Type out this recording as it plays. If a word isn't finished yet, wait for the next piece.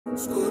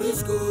What's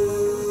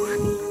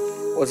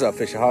up,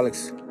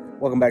 Fishaholics?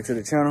 Welcome back to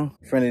the channel.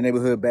 Friendly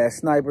Neighborhood Bass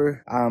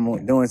Sniper.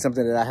 I'm doing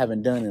something that I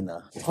haven't done in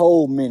a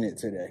whole minute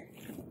today.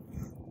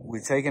 We're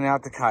taking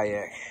out the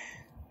kayak.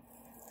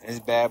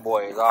 This bad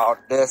boy is all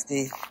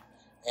dusty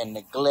and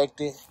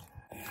neglected.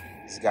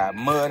 It's got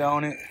mud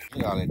on it.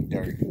 Look at all that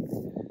dirt.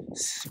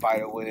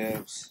 Spider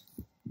webs.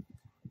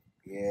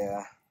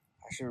 Yeah,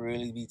 I should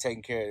really be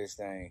taking care of this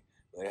thing.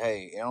 But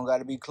hey, it don't got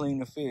to be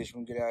clean to fish.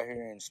 We can get out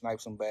here and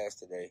snipe some bass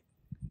today.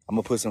 I'm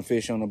gonna put some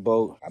fish on the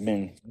boat. I've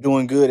been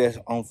doing good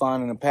on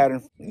finding a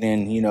pattern, and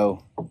then, you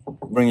know,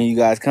 bringing you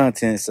guys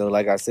content. So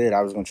like I said,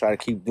 I was gonna try to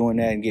keep doing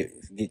that and get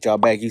y'all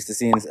back used to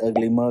seeing this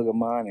ugly mug of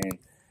mine, and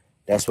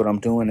that's what I'm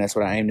doing. That's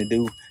what I aim to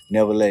do.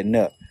 Never letting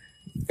up.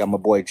 Got my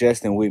boy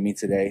Justin with me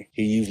today.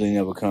 He usually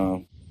never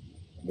come,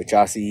 but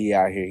y'all see he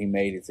out here. He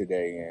made it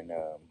today, and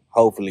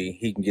hopefully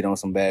he can get on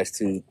some bass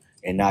too,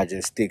 and not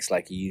just sticks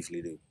like he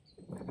usually do.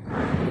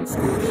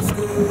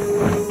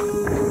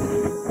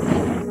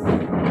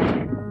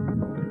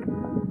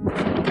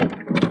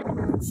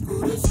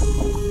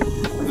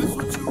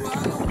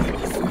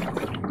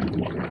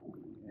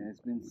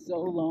 It's been so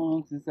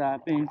long since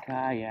I've been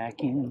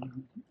kayaking,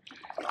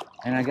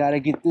 and I gotta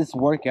get this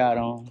workout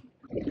on.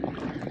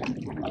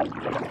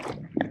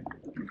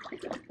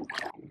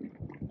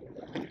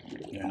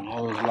 And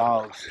all those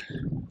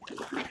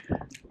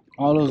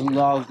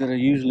logs that are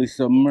usually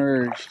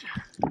submerged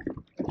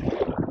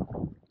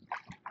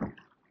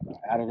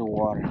out of the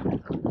water.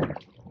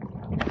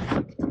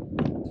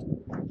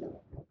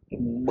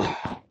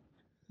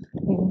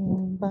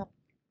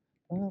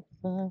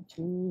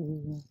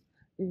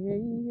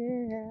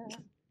 Yeah.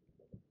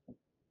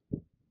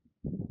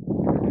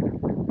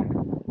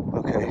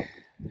 Okay,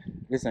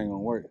 this ain't gonna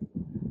work.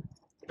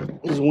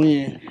 This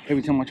wind,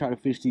 every time I try to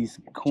fish these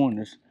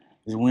corners,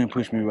 this wind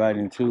pushed me right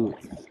into it.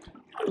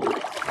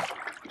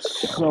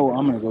 So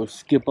I'm gonna go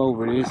skip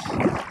over this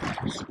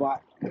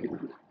spot.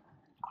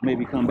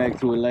 Maybe come back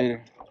to it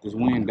later. This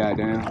wind died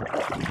down.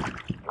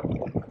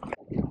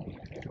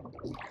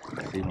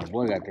 See, my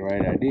boy got the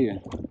right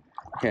idea.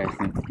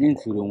 Casting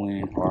into the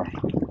wind, or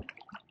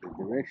the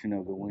direction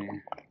of the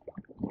wind.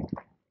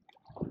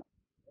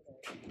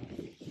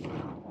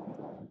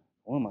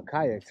 When my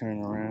kayak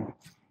turning around.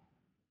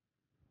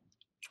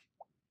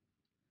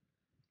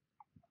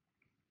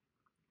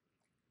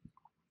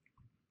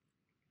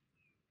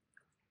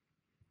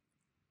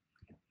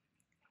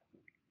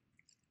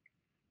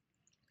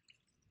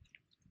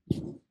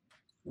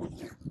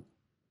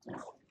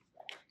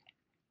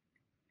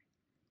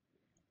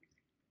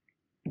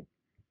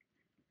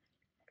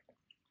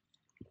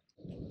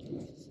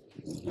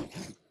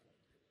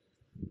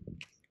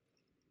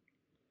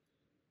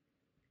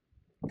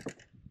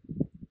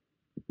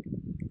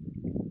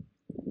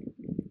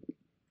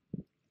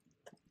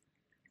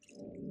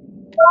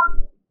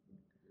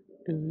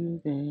 Do you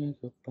think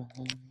about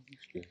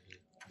it?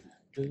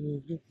 Do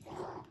you?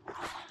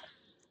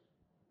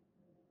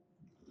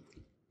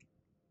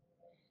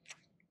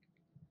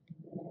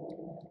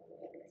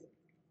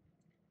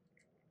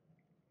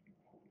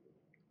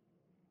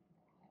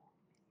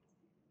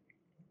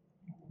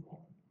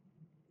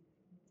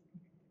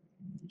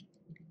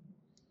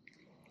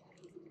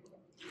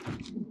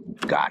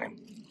 Got him.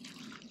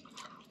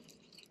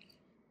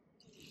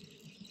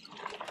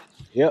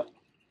 Yep.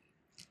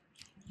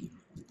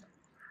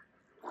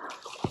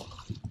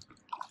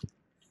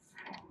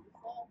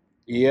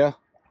 Yeah.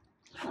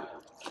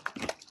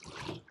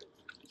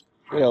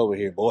 Get over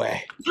here,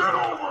 boy. Get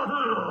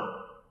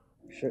over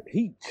here!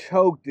 He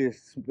choked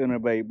this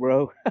spinnerbait,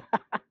 bro.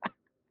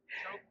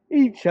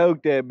 He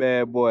choked that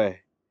bad boy.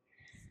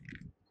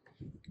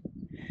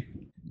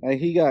 Like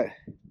he got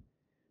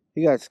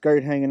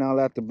skirt hanging all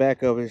out the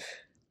back of his.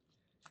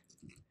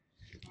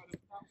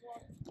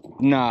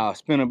 Nah,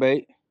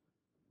 spinnerbait.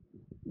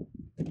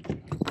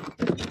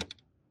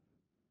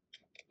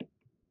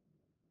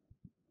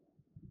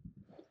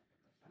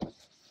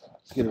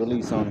 Let's get a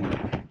release on him.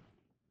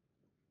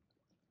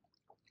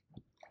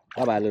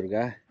 How about, little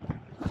guy?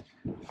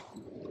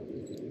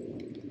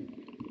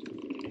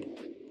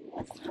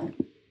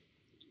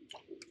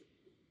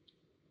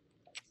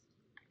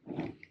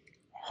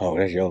 Oh,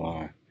 that's your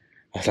line.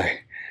 I was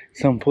like,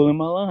 something pulling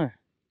my line.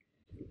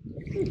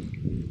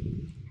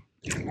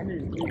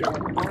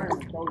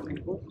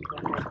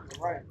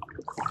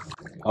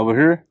 Over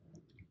here?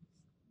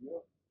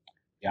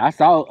 Yeah, I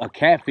saw a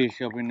catfish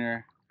up in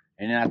there.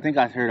 And then I think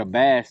I heard a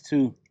bass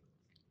too.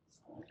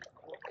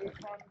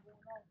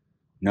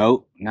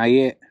 Nope, not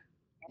yet.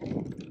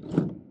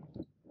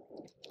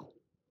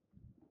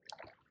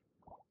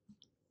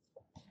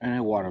 And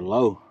that water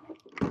low.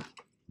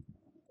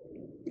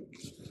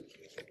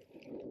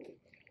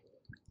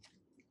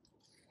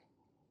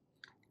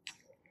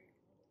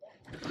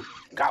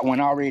 Got one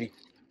already.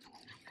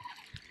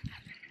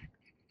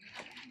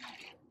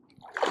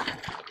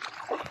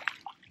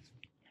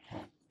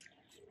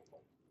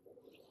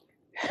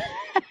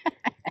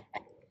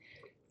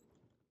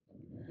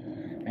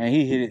 And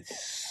he hit it as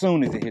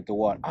soon as it hit the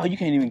water. Oh, you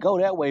can't even go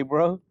that way,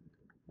 bro.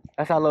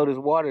 That's how low this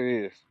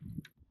water is.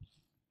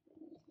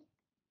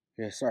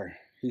 Yes, sir.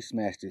 He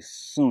smashed it as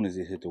soon as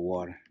it hit the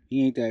water.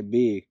 He ain't that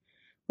big.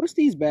 What's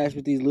these bass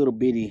with these little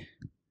bitty?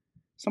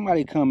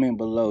 Somebody comment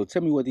below.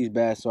 Tell me what these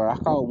bass are. I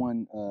caught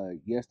one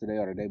yesterday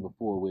or the day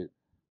before with a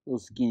little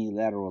skinny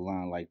lateral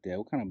line like that.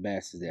 What kind of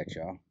bass is that,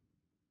 y'all?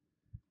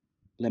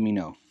 Let me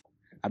know.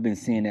 I've been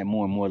seeing that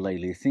more and more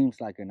lately. It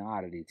seems like an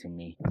oddity to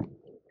me.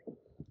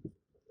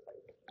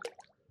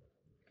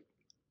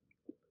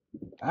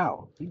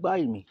 Ow, he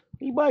biting me.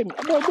 He biting me.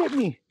 That boy bit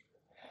me.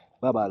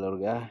 Bye-bye, little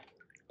guy.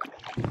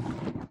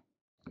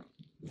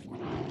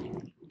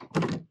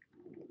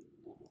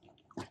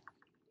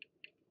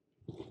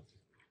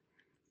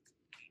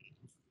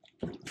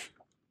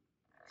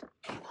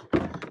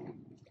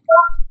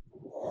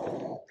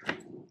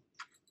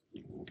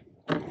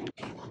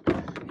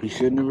 He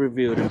shouldn't have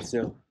revealed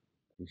himself.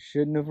 He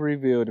shouldn't have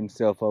revealed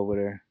himself over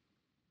there.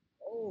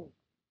 Oh,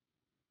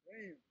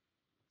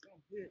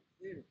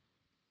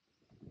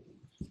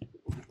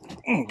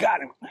 damn.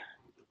 Got him.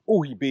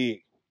 Oh, he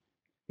big.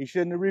 He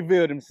shouldn't have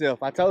revealed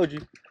himself. I told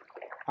you.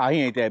 Oh,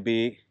 he ain't that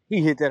big.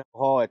 He hit that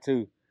hard,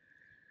 too.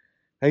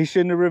 He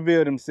shouldn't have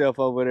revealed himself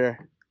over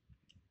there.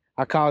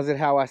 I calls it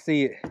how I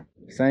see it.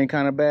 Same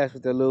kind of bass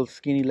with that little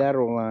skinny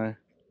lateral line.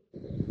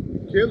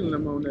 Killing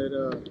them on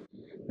that.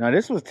 Now,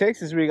 this was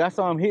Texas rig. I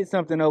saw him hit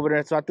something over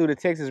there, so I threw the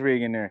Texas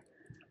rig in there.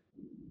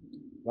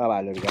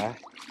 Bye-bye, little guy.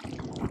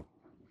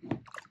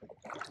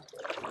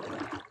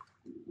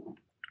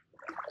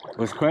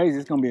 What's crazy,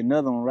 it's going to be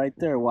another one right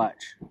there.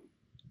 Watch.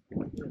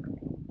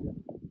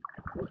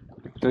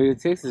 Throw your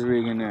Texas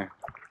rig in there.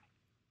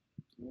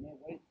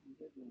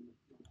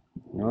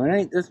 No, it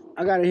ain't.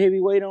 I got a heavy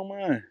weight on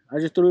mine. I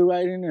just threw it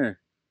right in there.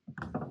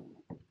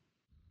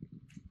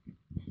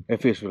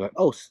 That fish was like,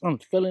 oh,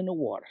 something fell in the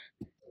water.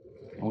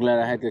 I'm glad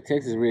I had the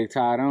Texas rig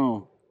tied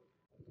on.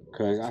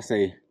 Because I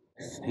say,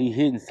 he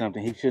hitting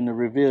something. He shouldn't have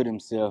revealed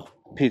himself.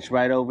 Pitched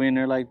right over in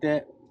there like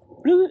that.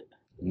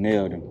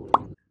 Nailed him.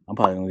 I'm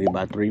probably going to get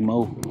about 3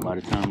 more by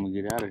the time we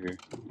get out of here.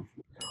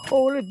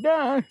 Hold it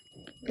down.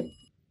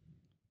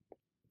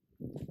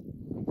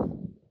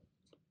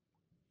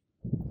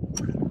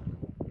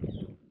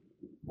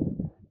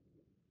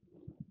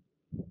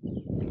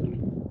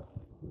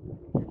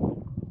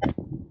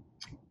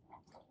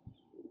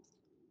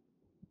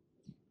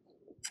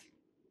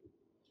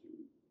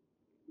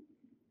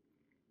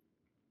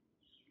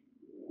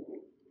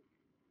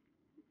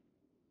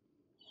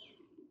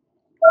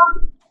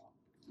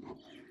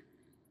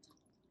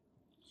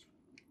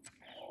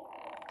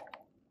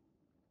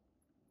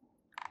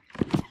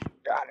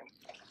 Got him.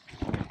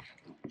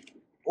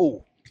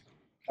 Oh,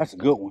 that's a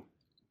good one.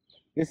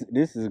 This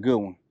is a good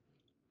one.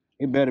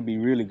 It better be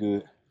really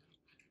good.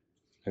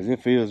 Because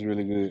it feels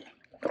really good.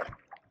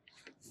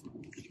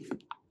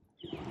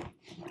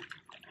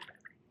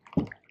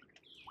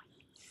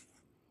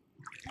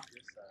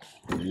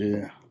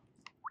 Yeah.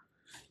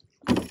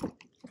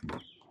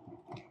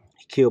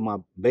 He killed my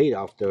bait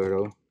off there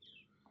though.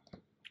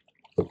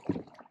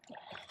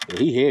 But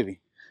he heavy.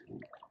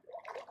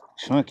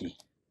 Chunky.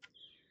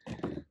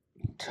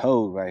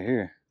 Toad right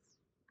here.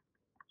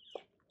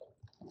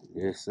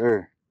 Yes,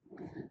 sir.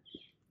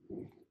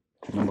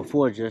 Number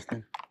 4,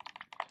 Justin.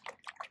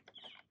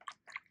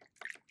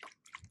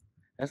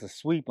 That's a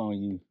sweep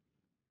on you.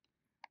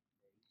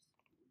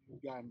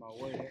 You got in my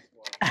way, that's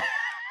why.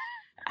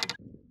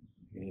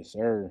 Yes,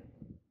 sir.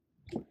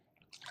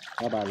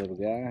 Bye-bye, little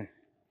guy.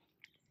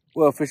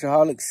 Well,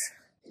 Fishaholics,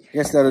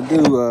 guess that'll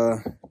do.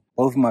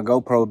 Both of my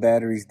GoPro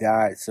batteries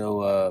died,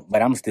 so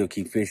but I'm still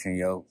keep fishing,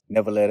 yo.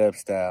 Never let up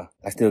style.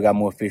 I still got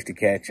more fish to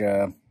catch.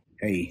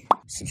 Hey,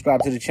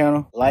 subscribe to the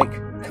channel, like,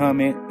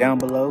 comment down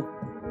below.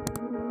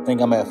 I think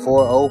I'm at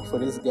 4-0 for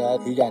this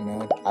guy. He got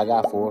none. I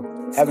got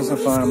 4. Having some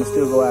fun. I'm gonna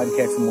still go out and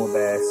catch some more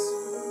bass.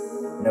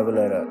 Never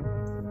let up.